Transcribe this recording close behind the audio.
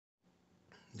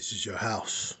This is your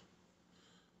house.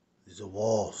 These are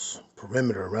walls,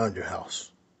 perimeter around your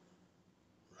house,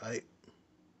 right?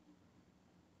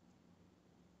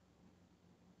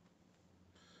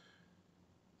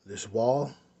 This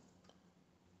wall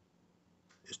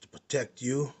is to protect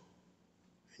you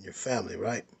and your family,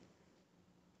 right?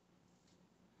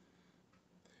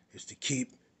 It's to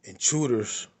keep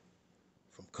intruders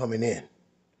from coming in.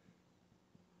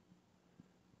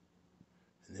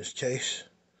 In this case,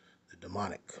 the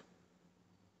demonic.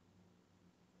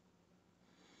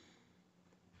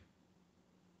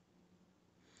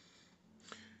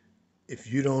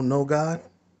 If you don't know God,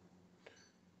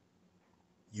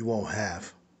 you won't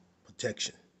have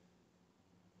protection.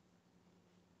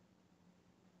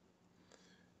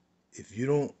 If you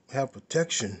don't have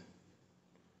protection,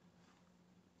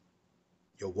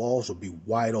 your walls will be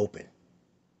wide open.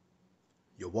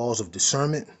 Your walls of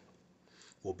discernment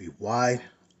will be wide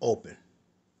open.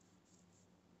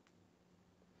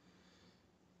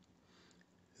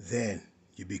 Then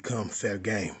you become fair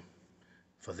game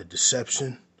for the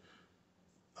deception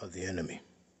of the enemy.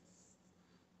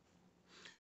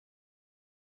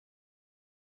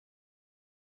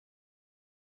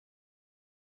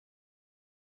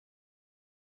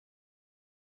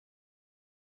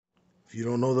 If you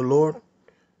don't know the Lord,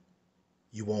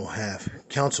 you won't have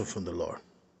counsel from the Lord.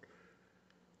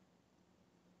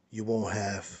 You won't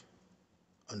have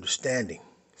understanding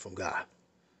from God.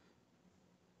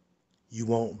 You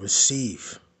won't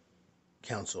receive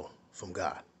counsel from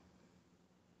God.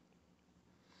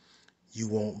 You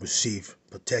won't receive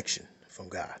protection from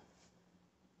God.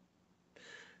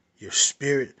 Your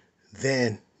spirit,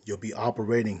 then you'll be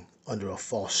operating under a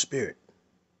false spirit.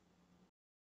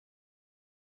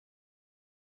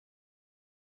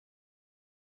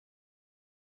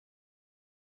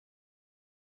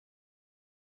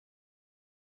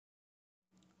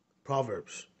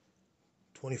 Proverbs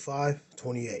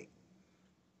 25:28.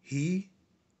 He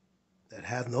that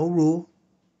hath no rule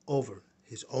over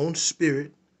his own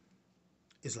spirit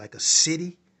is like a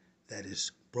city that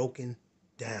is broken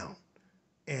down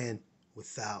and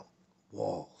without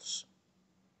walls.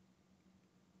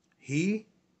 He,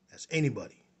 that's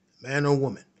anybody, man or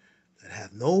woman, that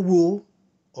hath no rule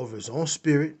over his own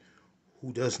spirit,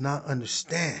 who does not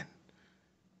understand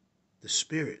the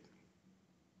spirit,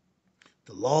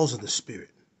 the laws of the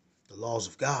spirit, the laws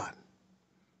of God,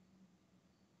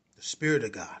 the spirit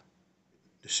of God,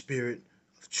 the spirit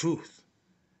of truth.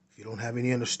 If you don't have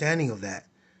any understanding of that,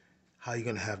 how are you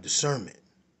going to have discernment?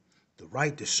 The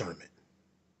right discernment.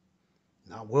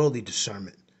 Not worldly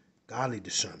discernment, godly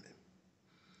discernment.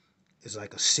 It's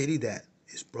like a city that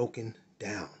is broken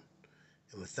down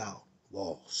and without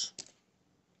walls.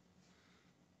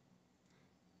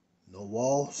 No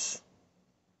walls,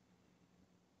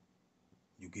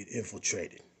 you get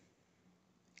infiltrated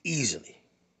easily.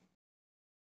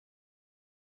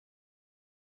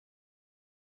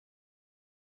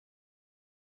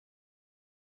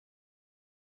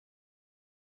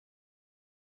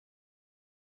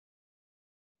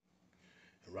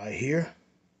 And right here,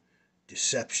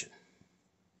 deception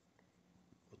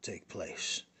will take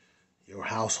place. Your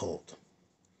household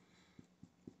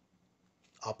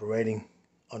operating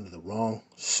under the wrong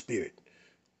spirit,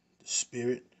 the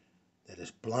spirit that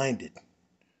has blinded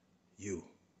you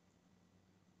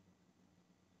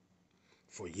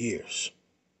for years.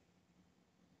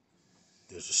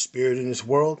 There's a spirit in this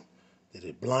world that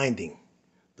is blinding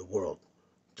the world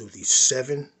through these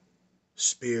 7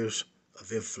 spheres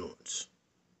of influence.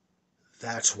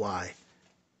 That's why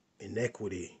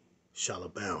iniquity shall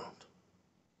abound.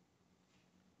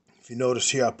 If you notice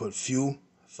here, I put few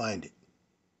find it.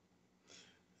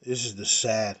 This is the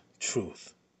sad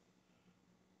truth.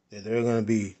 That there are going to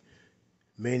be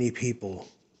many people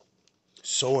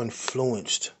so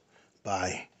influenced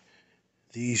by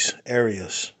these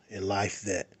areas in life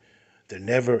that they're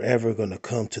never ever going to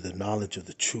come to the knowledge of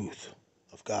the truth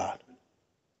of God.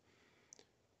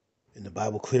 And the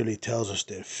Bible clearly tells us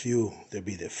that few there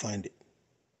be that find it.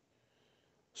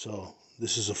 So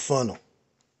this is a funnel.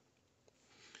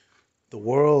 The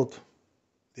world,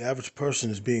 the average person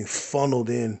is being funneled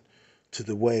in to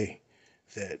the way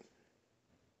that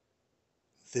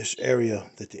this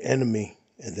area, that the enemy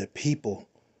and the people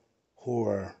who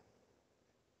are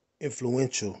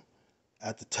influential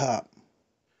at the top,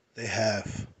 they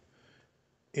have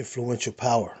influential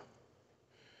power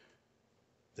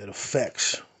that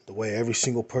affects the way every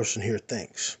single person here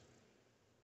thinks.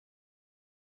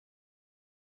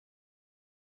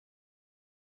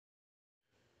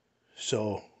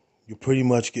 So you pretty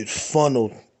much get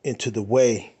funneled into the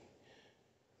way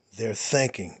they're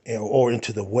thinking, or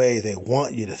into the way they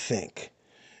want you to think.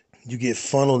 you get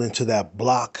funneled into that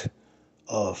block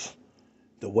of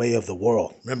the way of the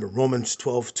world. Remember, Romans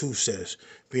 12:2 says,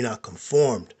 be not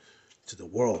conformed to the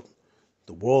world.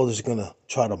 The world is going to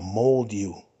try to mold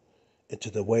you into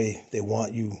the way they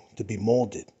want you to be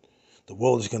molded. The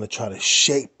world is going to try to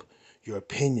shape your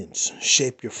opinions,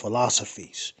 shape your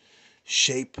philosophies,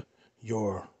 shape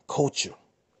your culture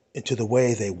into the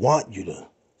way they want you to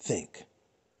think.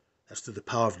 That's through the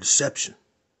power of deception,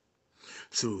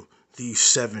 through these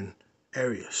 7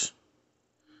 areas.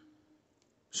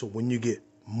 So when you get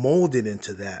molded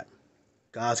into that,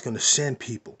 God's going to send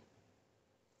people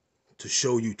to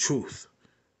show you truth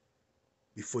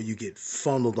before you get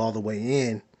funneled all the way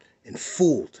in and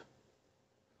fooled.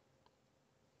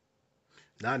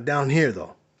 Not down here,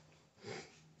 though.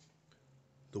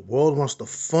 The world wants to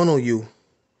funnel you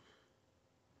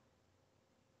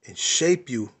and shape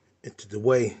you into the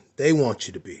way they want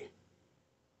you to be.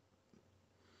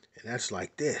 And that's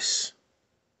like this.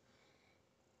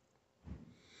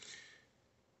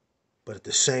 But at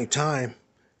the same time,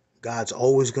 God's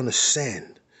always going to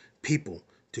send people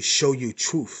to show you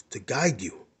truth, to guide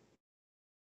you.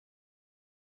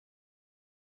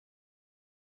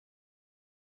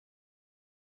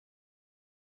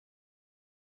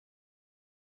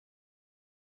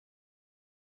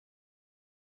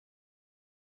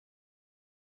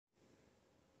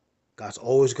 God's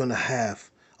always going to have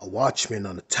a watchman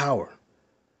on the tower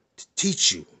to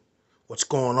teach you what's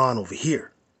going on over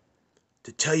here,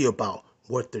 to tell you about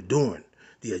what they're doing,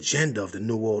 the agenda of the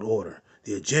New World Order,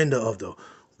 the agenda of the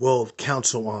World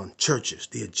Council on Churches,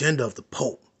 the agenda of the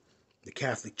Pope, the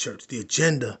Catholic Church, the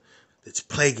agenda that's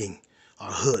plaguing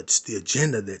our hoods, the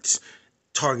agenda that's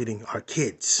targeting our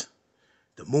kids,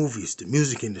 the movies, the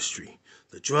music industry,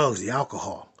 the drugs, the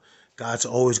alcohol. God's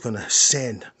always going to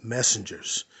send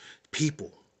messengers,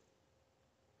 people,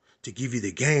 to give you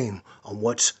the game on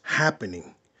what's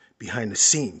happening behind the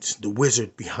scenes, the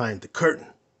wizard behind the curtain.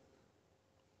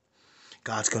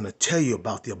 God's going to tell you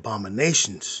about the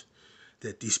abominations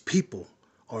that these people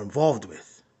are involved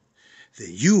with. Then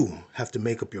you have to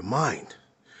make up your mind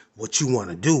what you want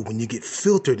to do when you get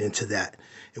filtered into that,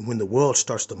 and when the world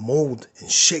starts to mold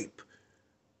and shape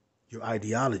your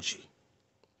ideology,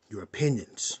 your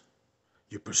opinions,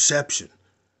 your perception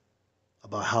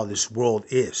about how this world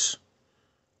is.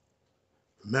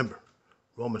 Remember,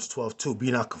 Romans 12:2,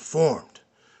 be not conformed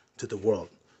to the world.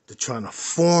 They're trying to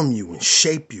form you and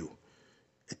shape you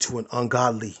into an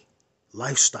ungodly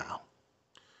lifestyle,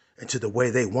 into the way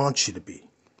they want you to be.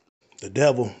 The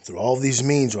devil, through all these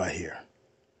means right here,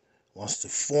 wants to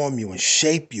form you and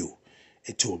shape you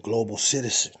into a global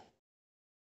citizen.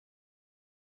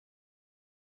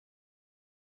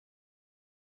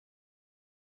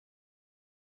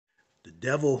 The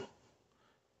devil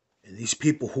and these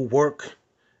people who work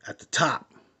at the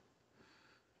top,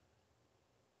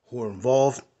 who are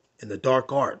involved in the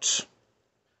dark arts,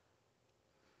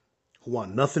 who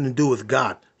want nothing to do with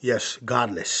God, yes,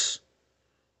 godless,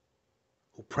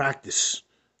 who practice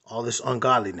all this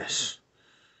ungodliness.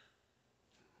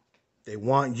 They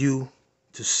want you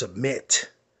to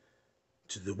submit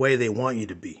to the way they want you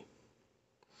to be.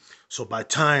 So by the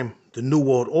time the New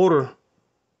World Order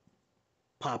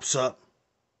pops up,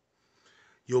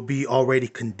 you'll be already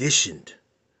conditioned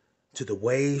to the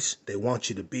ways they want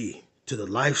you to be, to the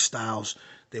lifestyles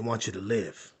they want you to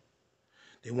live.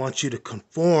 They want you to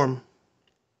conform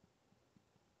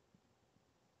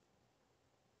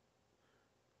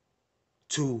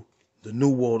to the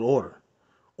New World Order,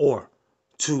 or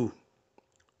to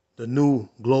the new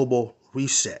global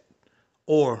reset,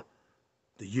 or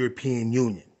the European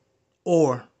Union,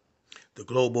 or the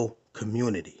global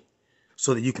community,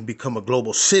 so that you can become a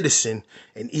global citizen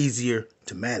and easier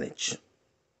to manage.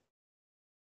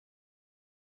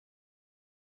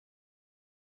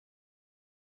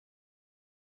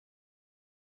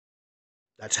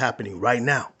 That's happening right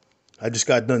now. I just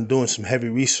got done doing some heavy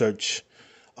research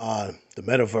on the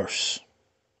metaverse,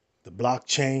 the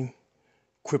blockchain,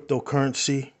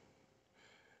 cryptocurrency,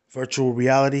 virtual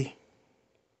reality.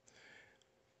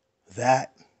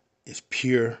 That is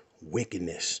pure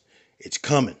wickedness. It's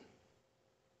coming.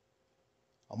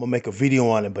 I'm going to make a video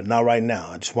on it, but not right now.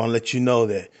 I just want to let you know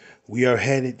that we are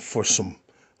headed for some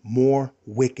more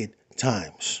wicked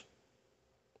times.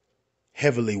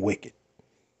 Heavily wicked.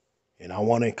 And I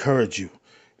want to encourage you,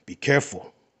 be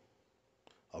careful.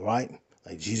 All right?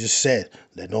 Like Jesus said,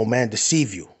 let no man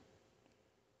deceive you.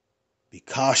 Be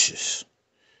cautious.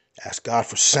 Ask God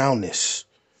for soundness.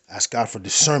 Ask God for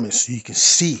discernment so you can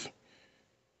see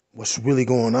what's really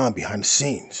going on behind the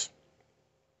scenes.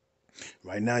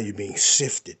 Right now you're being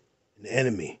sifted. The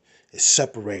enemy is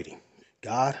separating.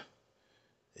 God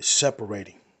is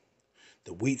separating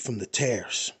the wheat from the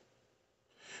tares,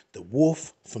 the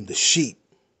wolf from the sheep,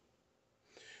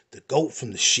 the goat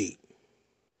from the sheep.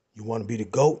 You want to be the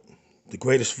goat, the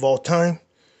greatest of all time?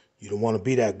 You don't want to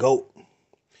be that goat.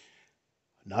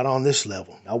 Not on this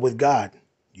level, not with God.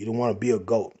 You don't want to be a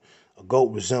goat. A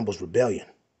goat resembles rebellion.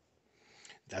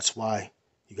 That's why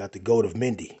you got the goat of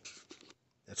Mindy.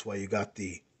 That's why you got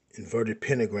the inverted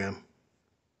pentagram.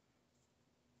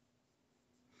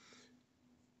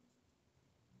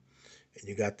 And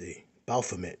you got the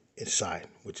Baphomet inside,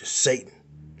 which is Satan,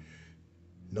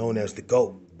 known as the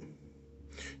goat.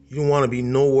 You don't want to be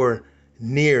nowhere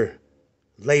near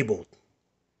labeled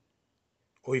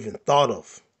or even thought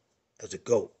of as a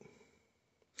goat.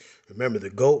 Remember, the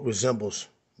goat resembles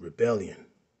rebellion.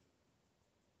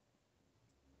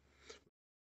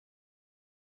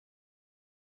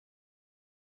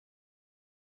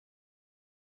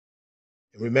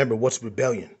 And remember, what's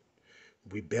rebellion?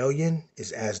 Rebellion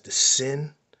is as the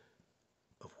sin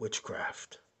of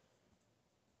witchcraft.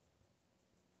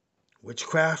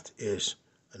 Witchcraft is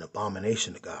an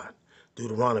abomination to God.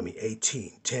 Deuteronomy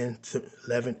 18, 10,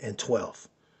 11, and 12.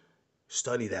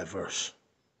 Study that verse.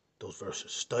 Those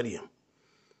verses. Study them.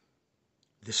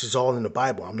 This is all in the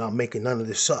Bible. I'm not making none of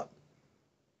this up.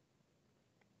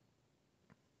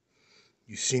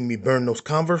 You seen me burn those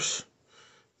Converse?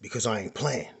 Because I ain't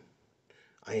playing.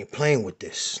 I ain't playing with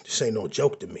this. This ain't no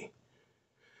joke to me.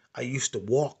 I used to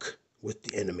walk with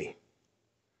the enemy.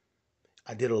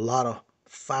 I did a lot of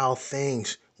foul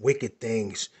things, wicked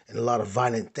things, and a lot of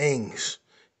violent things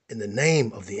in the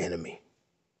name of the enemy.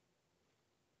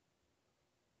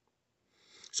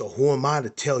 So who am I to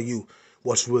tell you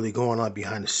what's really going on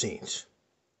behind the scenes?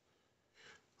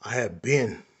 I have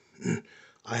done,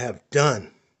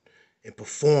 and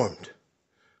performed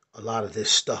a lot of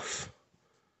this stuff.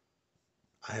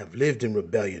 I have lived in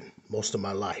rebellion most of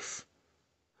my life.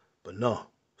 But no,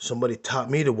 somebody taught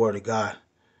me the word of God.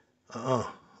 I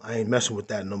ain't messing with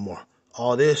that no more.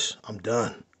 All this, I'm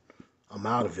done. I'm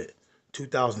out of it.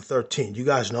 2013, you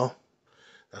guys know.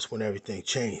 That's when everything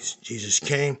changed. Jesus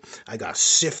came. I got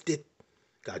sifted,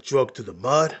 got drugged through the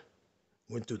mud,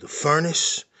 went through the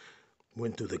furnace,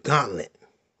 went through the gauntlet.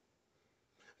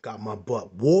 Got my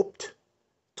butt whooped,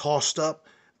 tossed up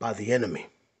by the enemy.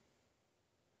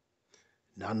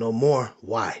 Not no more.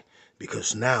 Why?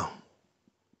 Because now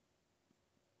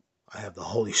I have the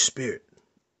Holy Spirit.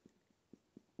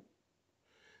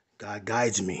 God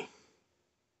guides me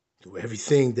through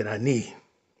everything that I need.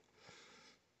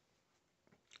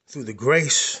 Through the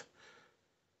grace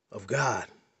of God,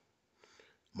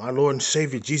 my Lord and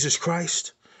Savior Jesus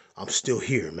Christ, I'm still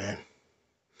here, man.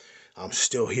 I'm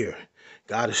still here.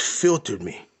 God has filtered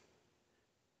me.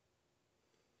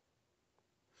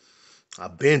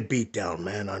 I've been beat down,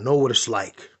 man. I know what it's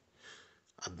like.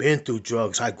 I've been through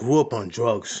drugs. I grew up on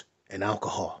drugs and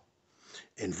alcohol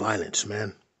and violence,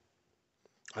 man.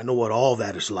 I know what all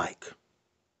that is like.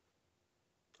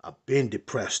 I've been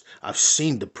depressed. I've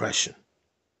seen depression.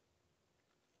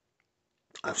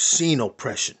 I've seen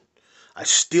oppression. I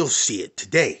still see it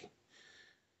today.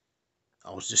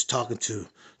 I was just talking to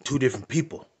two different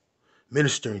people,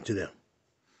 ministering to them.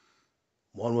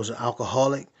 One was an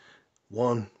alcoholic.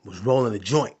 One was rolling a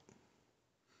joint.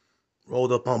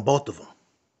 Rolled up on both of them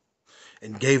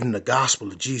and gave them the gospel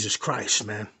of Jesus Christ,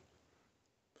 man,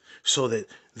 so that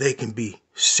they can be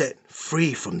set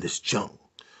free from this junk,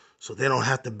 so they don't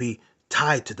have to be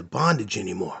tied to the bondage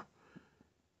anymore.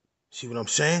 See what I'm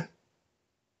saying?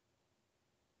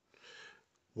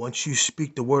 Once you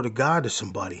speak the word of God to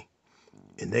somebody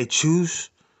and they choose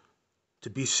to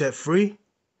be set free,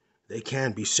 they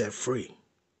can be set free.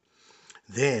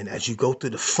 Then as you go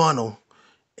through the funnel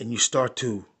and you start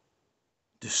to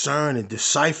discern and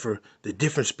decipher the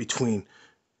difference between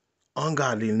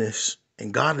ungodliness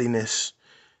and godliness,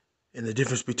 and the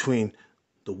difference between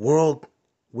the world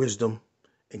wisdom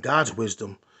and God's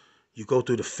wisdom, you go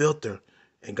through the filter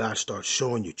and God starts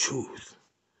showing you truth.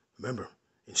 Remember,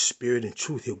 in spirit and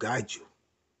truth, he'll guide you.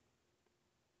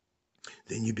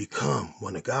 Then you become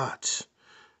one of God's,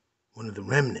 one of the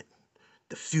remnant,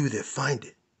 the few that find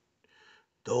it,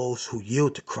 those who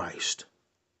yield to Christ.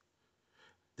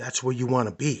 That's where you want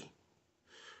to be.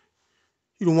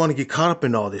 You don't want to get caught up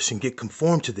in all this and get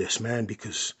conformed to this, man,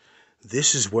 because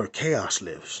this is where chaos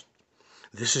lives.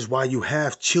 This is why you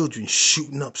have children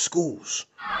shooting up schools.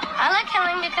 I like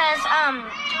killing because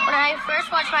when I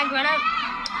first watched my grown-up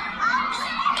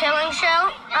killing show,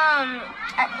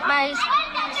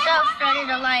 myself started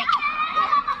to like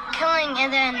killing,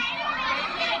 and then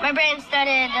my brain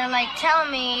started to like tell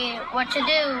me what to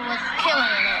do with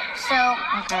killing it. So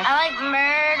I like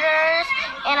murders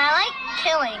and I like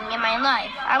killing. killing in my life.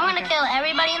 I'm going to kill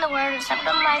everybody in the world except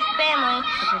for my family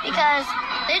because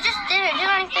they just didn't do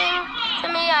anything to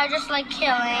me. I just like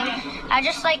killing. I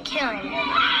just like killing.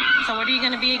 So what are you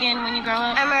going to be again when you grow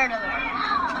up? A murderer.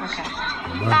 Okay.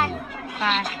 Bye.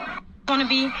 Bye.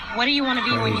 What do you want to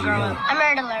be when you grow up? A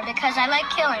murderer because I like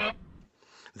killing.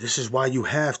 This is why you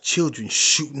have children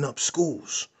shooting up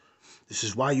schools. This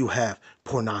is why you have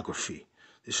pornography.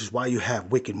 This is why you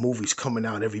have wicked movies coming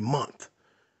out every month.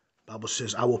 The Bible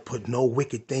says, I will put no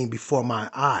wicked thing before my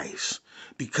eyes.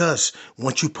 Because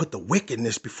once you put the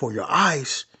wickedness before your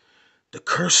eyes, the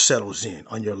curse settles in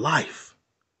on your life.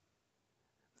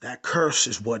 That curse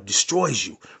is what destroys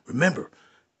you. Remember,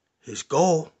 his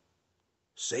goal,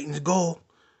 Satan's goal,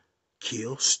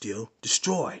 kill, steal,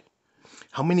 destroy.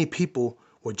 How many people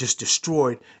were just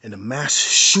destroyed in a mass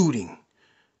shooting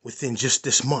within just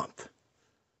this month?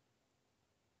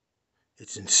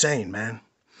 It's insane, man,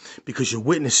 because you're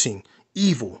witnessing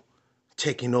evil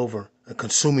taking over and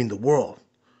consuming the world.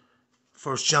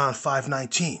 1 John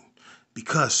 5:19,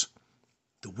 because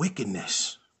the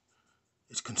wickedness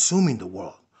is consuming the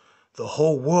world. The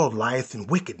whole world lieth in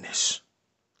wickedness.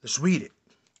 Let's read it.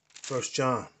 1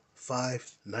 John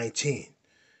 5:19.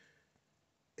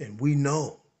 And we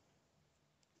know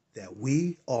that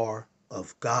we are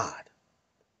of God,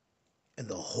 and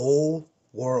the whole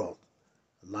world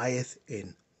lieth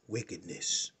in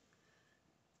wickedness.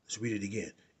 Let's read it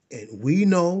again. And we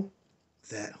know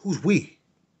that, who's we?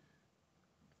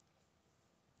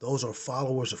 Those are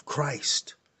followers of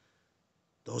Christ.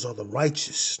 Those are the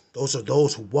righteous. Those are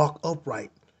those who walk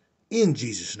upright in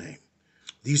Jesus' name.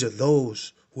 These are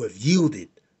those who have yielded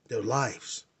their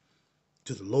lives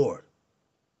to the Lord.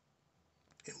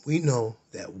 And we know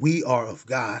that we are of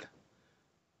God.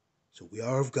 So we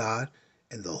are of God,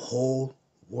 and the whole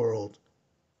world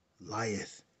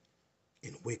lieth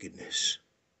in wickedness.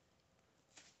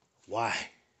 Why?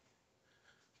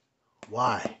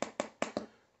 Why?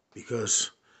 Because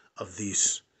of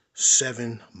these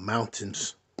 7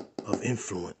 mountains of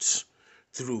influence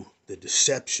through the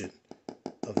deception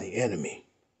of the enemy,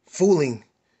 fooling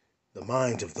the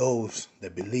minds of those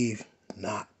that believe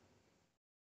not.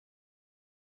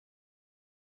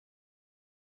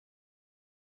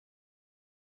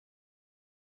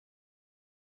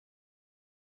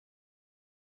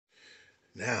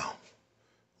 Now,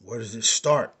 where does it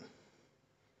start?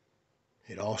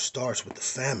 It all starts with the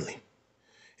family,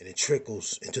 and it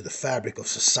trickles into the fabric of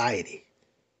society.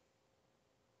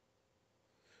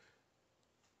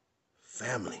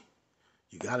 Family.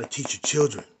 You got to teach your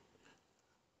children.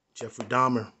 Jeffrey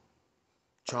Dahmer,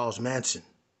 Charles Manson,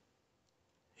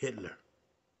 Hitler,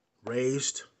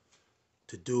 raised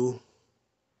to do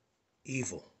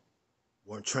evil,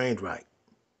 weren't trained right.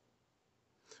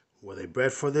 Were they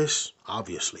bred for this?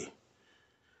 Obviously.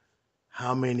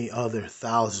 How many other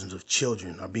thousands of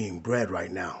children are being bred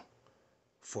right now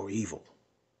for evil,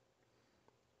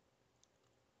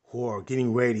 who are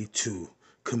getting ready to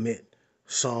commit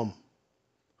some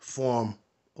form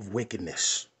of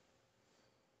wickedness?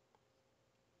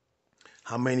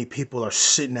 How many people are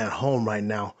sitting at home right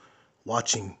now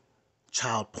watching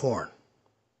child porn,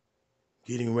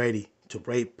 getting ready to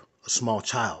rape a small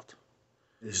child?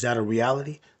 Is that a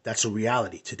reality? That's a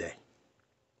reality today.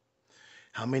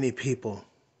 How many people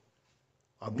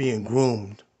are being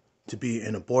groomed to be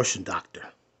an abortion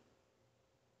doctor?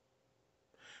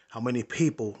 How many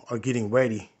people are getting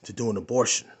ready to do an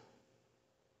abortion?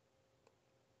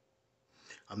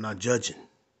 I'm not judging.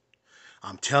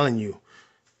 I'm telling you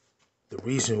the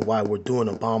reason why we're doing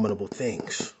abominable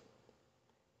things.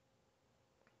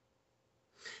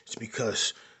 It's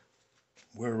because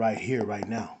we're right here, right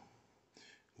now.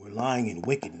 We're lying in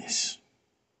wickedness.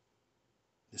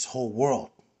 This whole world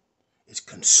is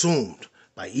consumed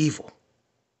by evil.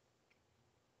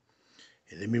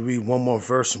 And let me read one more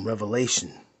verse in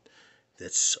Revelation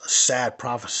that's a sad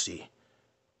prophecy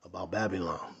about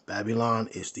Babylon. Babylon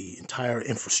is the entire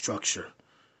infrastructure.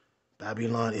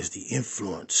 Babylon is the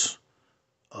influence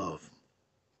of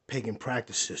pagan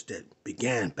practices that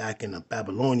began back in the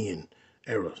Babylonian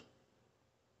era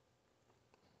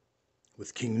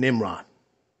with King Nimrod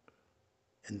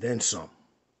and then some.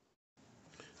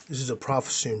 This is a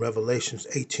prophecy in Revelations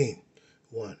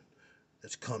 18:1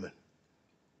 that's coming.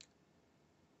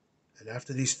 And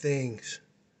after these things,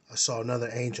 I saw another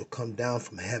angel come down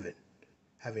from heaven,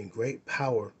 having great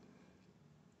power,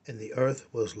 and the earth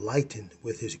was lightened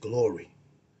with his glory.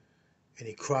 And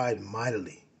he cried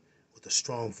mightily with a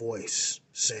strong voice,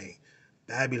 saying,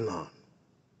 Babylon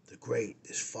the great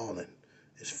is fallen,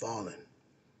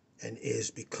 and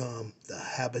is become the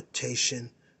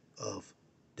habitation of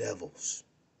devils.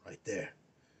 Right there.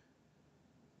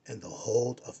 and the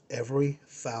hold of every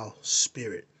foul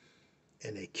spirit,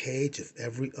 and a cage of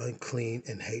every unclean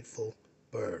and hateful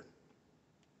bird.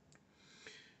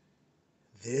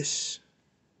 This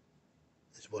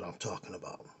is what I'm talking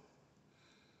about.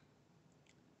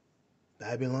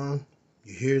 Babylon,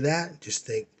 you hear that? Just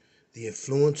think the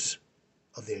influence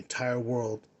of the entire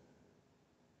world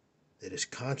that is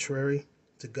contrary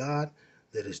to God,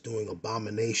 that is doing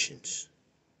abominations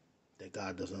that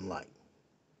God doesn't like.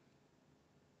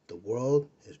 The world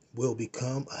will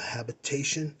become a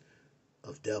habitation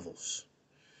of devils.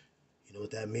 You know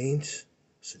what that means?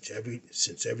 Since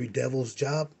every devil's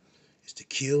job is to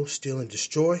kill, steal, and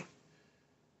destroy,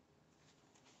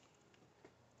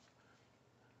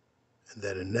 and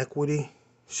that iniquity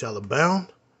shall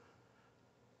abound,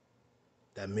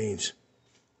 that means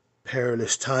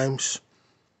perilous times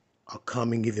are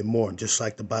coming even more, just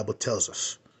like the Bible tells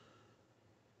us.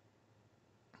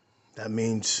 That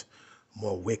means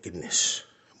more wickedness,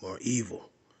 more evil,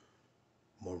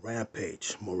 more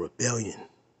rampage, more rebellion,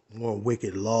 more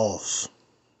wicked laws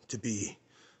to be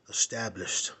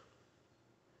established.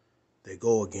 They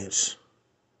go against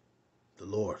the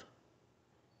Lord.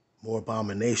 More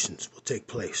abominations will take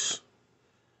place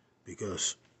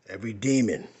because every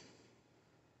demon,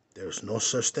 there's no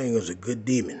such thing as a good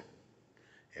demon.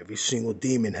 Every single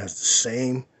demon has the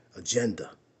same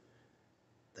agenda.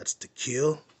 That's to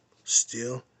kill,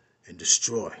 steal, and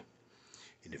destroy.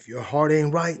 And if your heart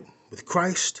ain't right with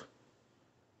Christ,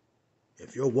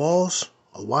 if your walls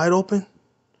are wide open,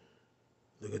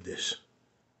 look at this,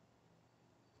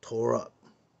 tore up.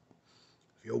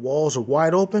 If your walls are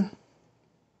wide open,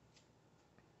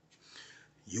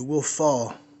 you will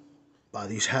fall by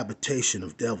these habitation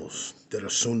of devils that are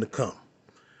soon to come.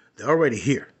 They're already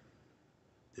here.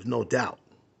 There's no doubt.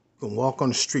 You can walk on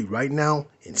the street right now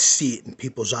and see it in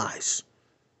people's eyes.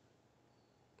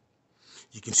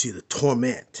 You can see the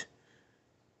torment.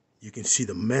 You can see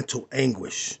the mental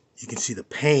anguish. You can see the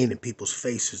pain in people's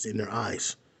faces, in their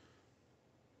eyes.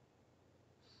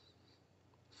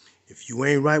 If you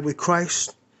ain't right with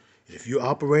Christ, and if you're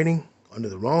operating under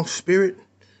the wrong spirit,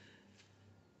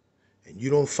 and you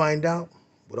don't find out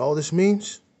what all this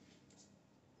means,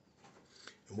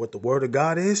 and what the Word of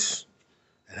God is,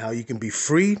 and how you can be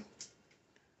freed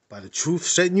by the truth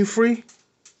setting you free,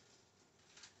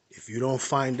 if you don't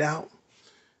find out,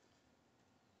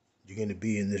 you're going to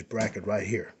be in this bracket right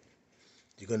here.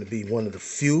 You're going to be one of the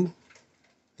few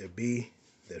that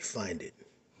find it.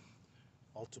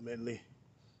 Ultimately,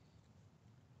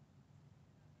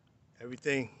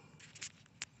 everything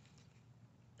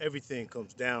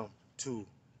comes down to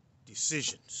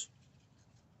decisions.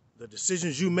 The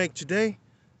decisions you make today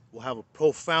will have a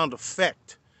profound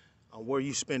effect on where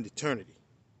you spend eternity.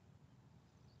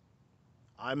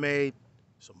 I made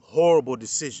some horrible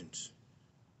decisions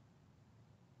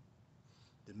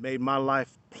that made my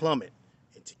life plummet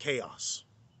into chaos.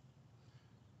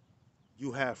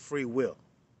 You have free will.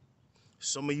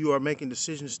 Some of you are making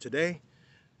decisions today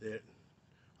that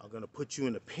are going to put you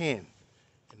in a pen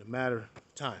in a matter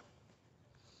of time.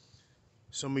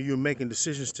 Some of you are making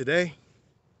decisions today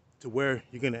to where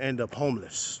you're going to end up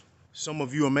homeless. Some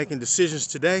of you are making decisions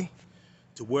today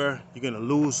to where you're going to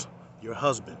lose your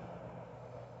husband.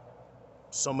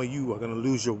 Some of you are going to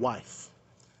lose your wife,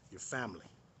 your family.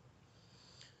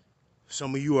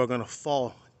 Some of you are going to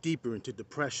fall deeper into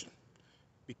depression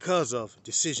because of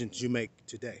decisions you make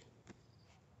today.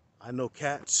 I know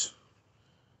cats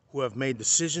who have made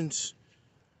decisions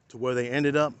to where they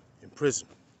ended up in prison.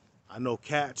 I know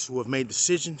cats who have made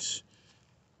decisions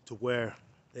to where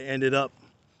they ended up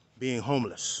being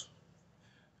homeless.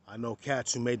 I know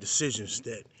cats who made decisions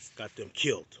that got them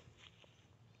killed.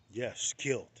 Yes,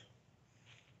 killed.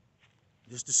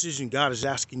 This decision God is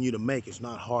asking you to make is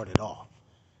not hard at all.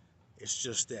 It's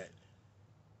just that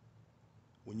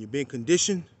when you've been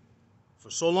conditioned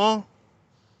for so long,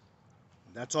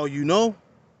 that's all you know,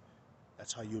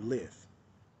 that's how you live.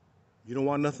 You don't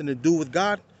want nothing to do with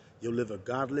God, you'll live a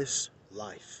godless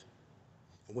life.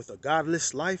 And with a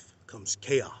godless life comes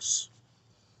chaos.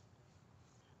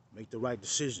 Make the right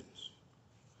decisions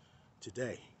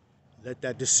today. Let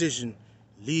that decision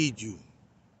lead you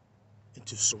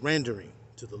into surrendering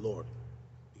to the Lord,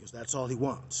 because that's all He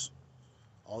wants.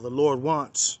 All the Lord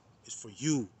wants is for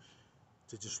you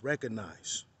to just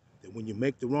recognize that when you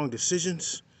make the wrong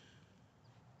decisions,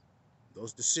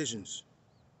 those decisions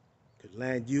could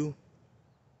land you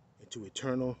into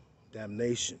eternal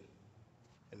damnation.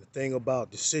 And the thing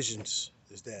about decisions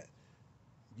is that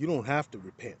you don't have to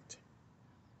repent.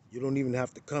 You don't even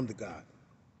have to come to God.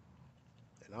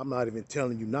 And I'm not even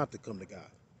telling you not to come to God.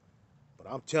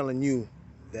 But I'm telling you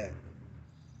that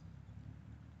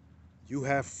You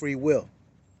have free will.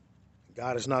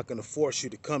 God is not going to force you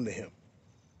to come to him.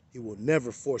 He will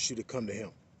never force you to come to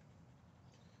him.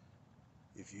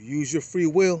 If you use your free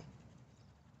will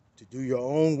to do your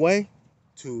own way,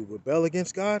 to rebel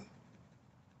against God,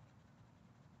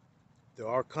 there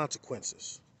are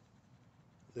consequences.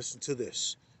 Listen to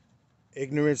this.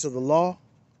 Ignorance of the law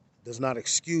does not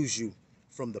excuse you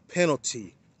from the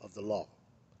penalty of the law.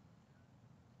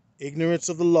 Ignorance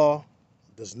of the law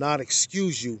does not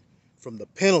excuse you from the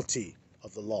penalty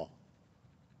of the law.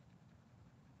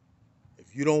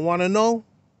 If you don't want to know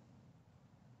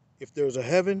if there's a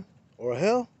heaven or a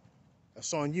hell,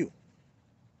 that's on you.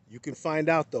 You can find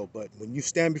out though, but when you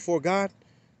stand before God,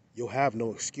 you'll have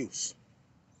no excuse.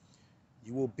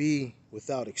 You will be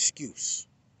without excuse.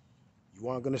 You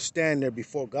aren't going to stand there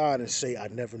before God and say, I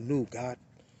never knew, God.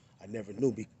 I never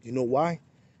knew. You know why?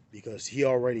 Because he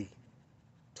already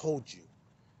told you.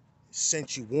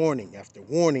 Sent you warning after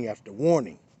warning after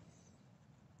warning.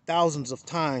 Thousands of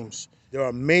times. There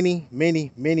are many,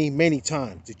 many, many, many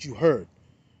times that you heard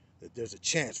that there's a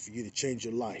chance for you to change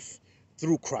your life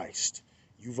through Christ.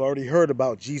 You've already heard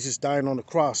about Jesus dying on the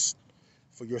cross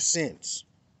for your sins.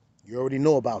 You already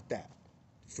know about that.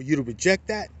 For you to reject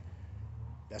that,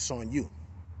 that's on you.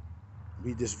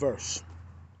 Read this verse.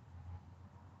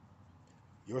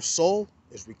 Your soul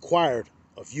is required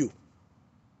of you.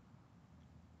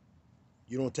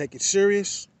 You don't take it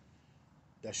serious,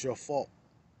 that's your fault.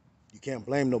 You can't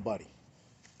blame nobody.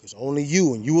 Because only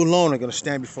you and you alone are going to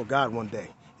stand before God one day.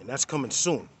 And that's coming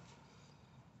soon.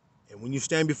 And when you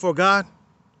stand before God,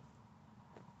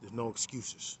 there's no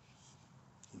excuses.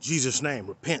 In Jesus' name,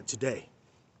 repent today.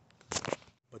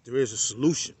 But there is a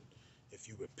solution. If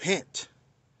you repent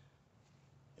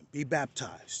and be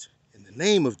baptized in the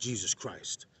name of Jesus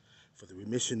Christ for the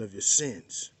remission of your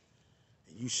sins,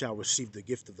 and you shall receive the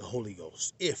gift of the Holy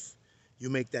Ghost. If you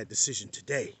make that decision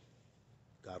today,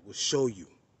 God will show you.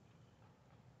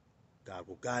 God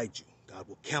will guide you. God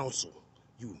will counsel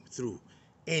you through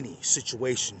any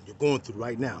situation you're going through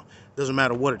right now. Doesn't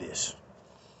matter what it is.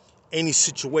 Any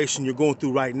situation you're going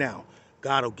through right now,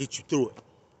 God will get you through it.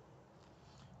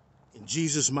 In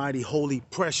Jesus' mighty, holy,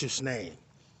 precious name.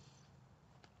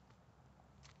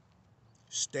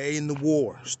 Stay in the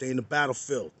war. Stay in the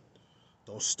battlefield.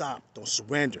 Don't stop. Don't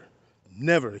surrender.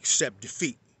 Never accept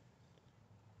defeat.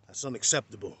 That's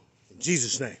unacceptable. In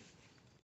Jesus' name.